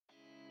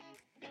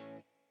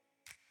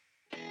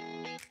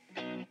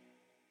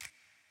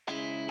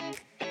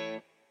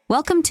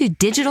Welcome to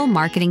Digital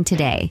Marketing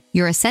Today,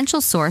 your essential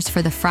source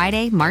for the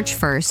Friday, March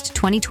 1st,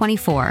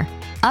 2024,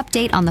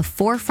 update on the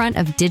forefront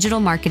of digital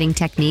marketing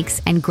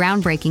techniques and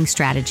groundbreaking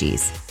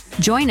strategies.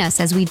 Join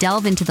us as we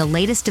delve into the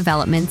latest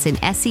developments in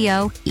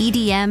SEO,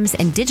 EDMs,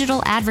 and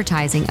digital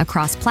advertising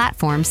across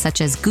platforms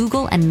such as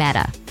Google and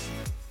Meta.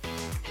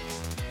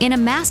 In a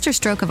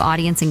masterstroke of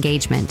audience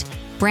engagement,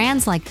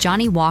 brands like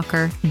Johnnie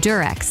Walker,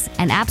 Durex,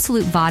 and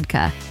Absolut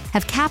Vodka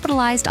have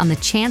capitalized on the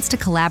chance to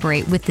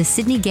collaborate with the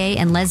Sydney Gay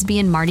and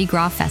Lesbian Mardi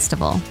Gras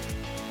Festival.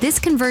 This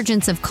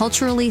convergence of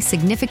culturally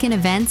significant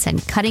events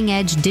and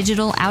cutting-edge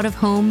digital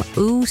out-of-home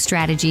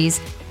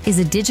strategies is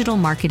a digital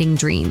marketing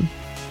dream.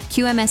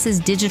 QMS's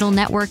digital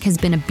network has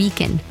been a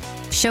beacon,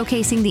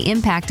 showcasing the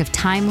impact of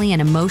timely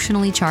and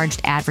emotionally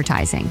charged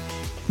advertising.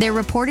 Their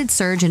reported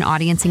surge in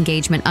audience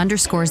engagement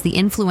underscores the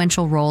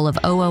influential role of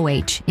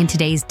OOH in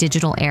today's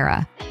digital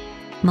era.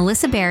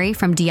 Melissa Berry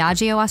from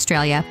Diageo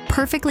Australia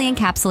perfectly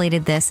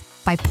encapsulated this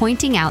by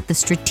pointing out the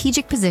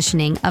strategic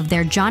positioning of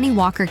their Johnnie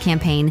Walker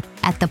campaign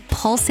at the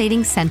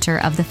pulsating center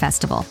of the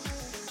festival.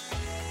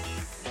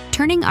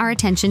 Turning our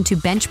attention to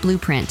Bench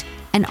Blueprint,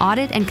 an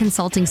audit and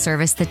consulting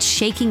service that's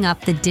shaking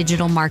up the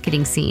digital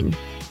marketing scene.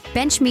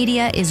 Bench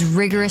Media is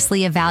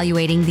rigorously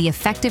evaluating the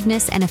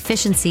effectiveness and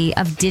efficiency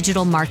of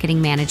digital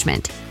marketing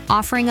management,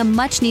 offering a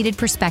much-needed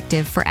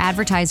perspective for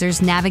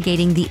advertisers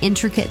navigating the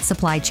intricate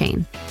supply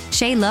chain.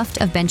 Shay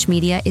Luft of Bench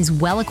Media is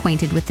well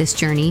acquainted with this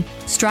journey,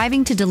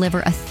 striving to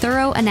deliver a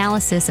thorough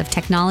analysis of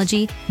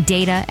technology,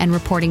 data, and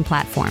reporting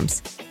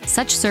platforms.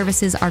 Such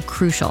services are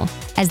crucial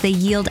as they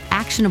yield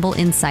actionable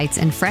insights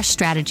and fresh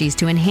strategies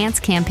to enhance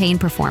campaign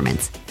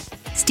performance.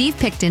 Steve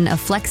Picton of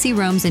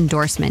FlexiRoam's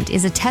endorsement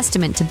is a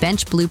testament to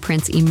Bench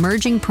Blueprint's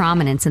emerging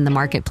prominence in the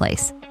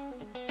marketplace.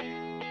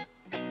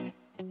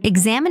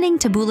 Examining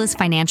Taboola's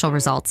financial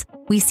results,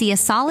 we see a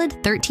solid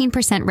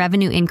 13%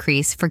 revenue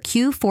increase for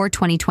Q4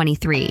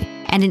 2023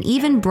 and an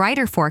even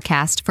brighter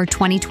forecast for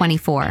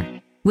 2024.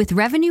 With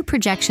revenue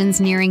projections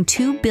nearing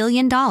 $2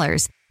 billion,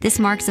 this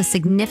marks a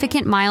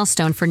significant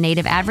milestone for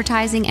native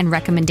advertising and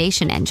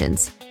recommendation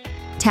engines.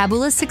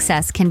 Taboola's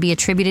success can be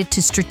attributed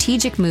to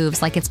strategic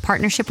moves like its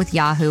partnership with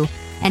Yahoo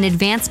and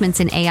advancements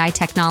in AI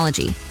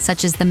technology,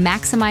 such as the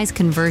Maximize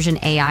Conversion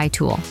AI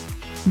tool.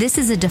 This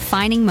is a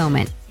defining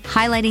moment,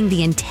 highlighting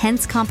the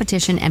intense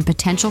competition and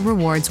potential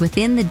rewards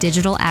within the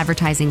digital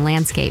advertising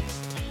landscape.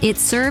 It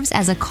serves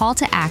as a call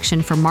to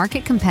action for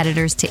market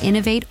competitors to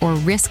innovate or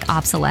risk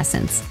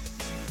obsolescence.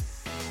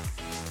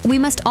 We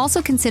must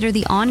also consider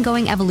the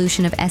ongoing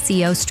evolution of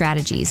SEO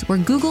strategies, where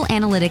Google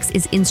Analytics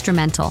is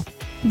instrumental.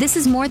 This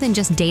is more than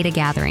just data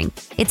gathering.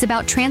 It's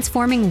about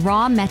transforming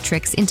raw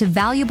metrics into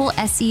valuable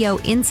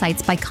SEO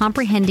insights by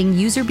comprehending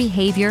user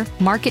behavior,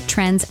 market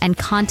trends, and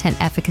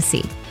content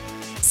efficacy.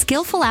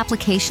 Skillful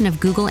application of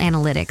Google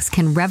Analytics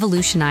can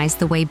revolutionize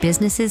the way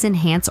businesses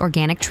enhance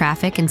organic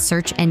traffic and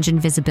search engine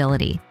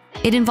visibility.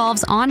 It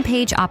involves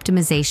on-page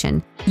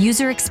optimization,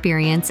 user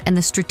experience, and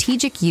the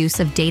strategic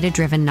use of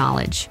data-driven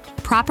knowledge.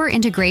 Proper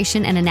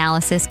integration and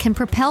analysis can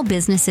propel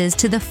businesses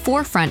to the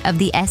forefront of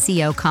the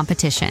SEO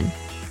competition.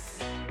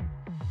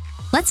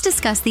 Let's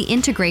discuss the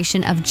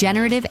integration of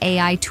generative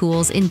AI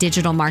tools in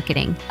digital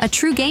marketing, a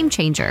true game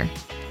changer.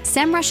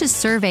 SEMrush's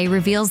survey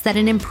reveals that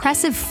an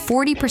impressive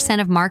 40%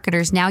 of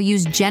marketers now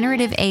use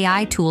generative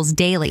AI tools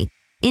daily,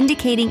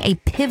 indicating a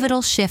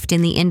pivotal shift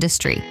in the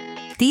industry.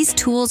 These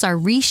tools are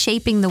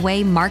reshaping the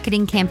way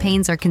marketing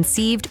campaigns are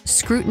conceived,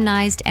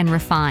 scrutinized, and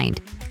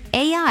refined.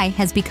 AI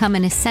has become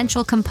an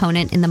essential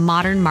component in the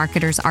modern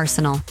marketer's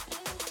arsenal.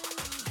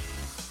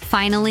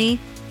 Finally,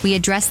 we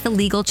address the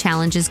legal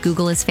challenges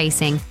Google is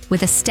facing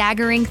with a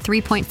staggering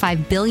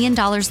 $3.5 billion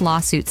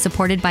lawsuit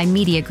supported by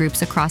media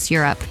groups across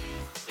Europe.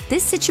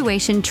 This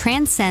situation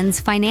transcends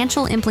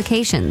financial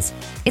implications.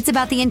 It's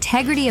about the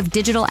integrity of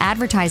digital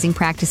advertising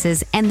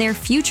practices and their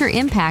future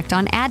impact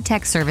on ad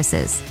tech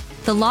services.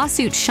 The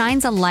lawsuit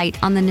shines a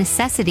light on the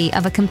necessity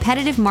of a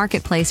competitive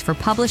marketplace for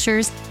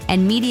publishers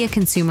and media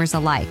consumers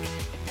alike.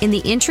 In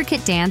the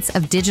intricate dance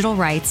of digital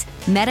rights,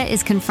 Meta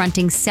is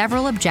confronting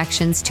several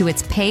objections to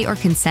its pay or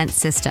consent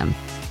system,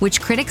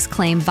 which critics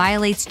claim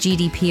violates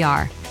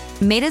GDPR.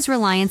 Meta's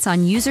reliance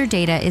on user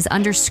data is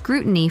under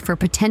scrutiny for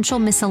potential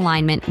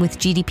misalignment with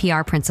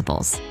GDPR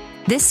principles.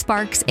 This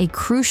sparks a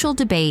crucial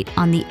debate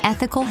on the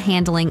ethical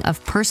handling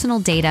of personal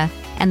data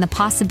and the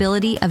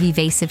possibility of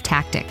evasive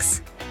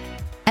tactics.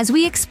 As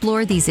we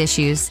explore these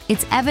issues,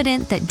 it's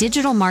evident that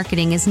digital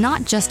marketing is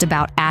not just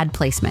about ad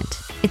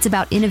placement. It's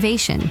about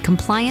innovation,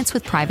 compliance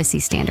with privacy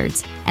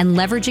standards, and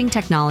leveraging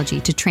technology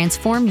to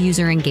transform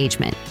user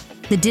engagement.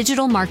 The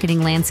digital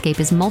marketing landscape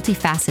is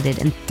multifaceted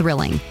and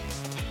thrilling.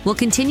 We'll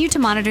continue to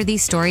monitor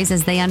these stories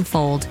as they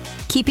unfold,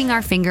 keeping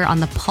our finger on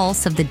the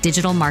pulse of the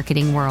digital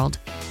marketing world.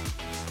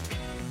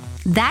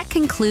 That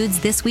concludes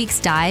this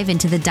week's dive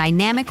into the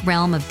dynamic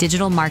realm of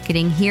digital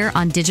marketing here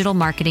on Digital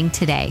Marketing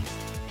Today.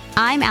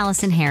 I'm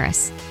Allison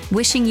Harris,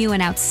 wishing you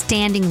an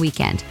outstanding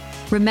weekend.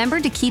 Remember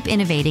to keep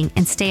innovating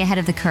and stay ahead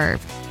of the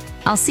curve.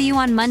 I'll see you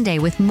on Monday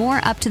with more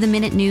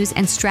up-to-the-minute news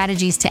and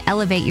strategies to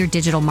elevate your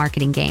digital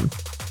marketing game.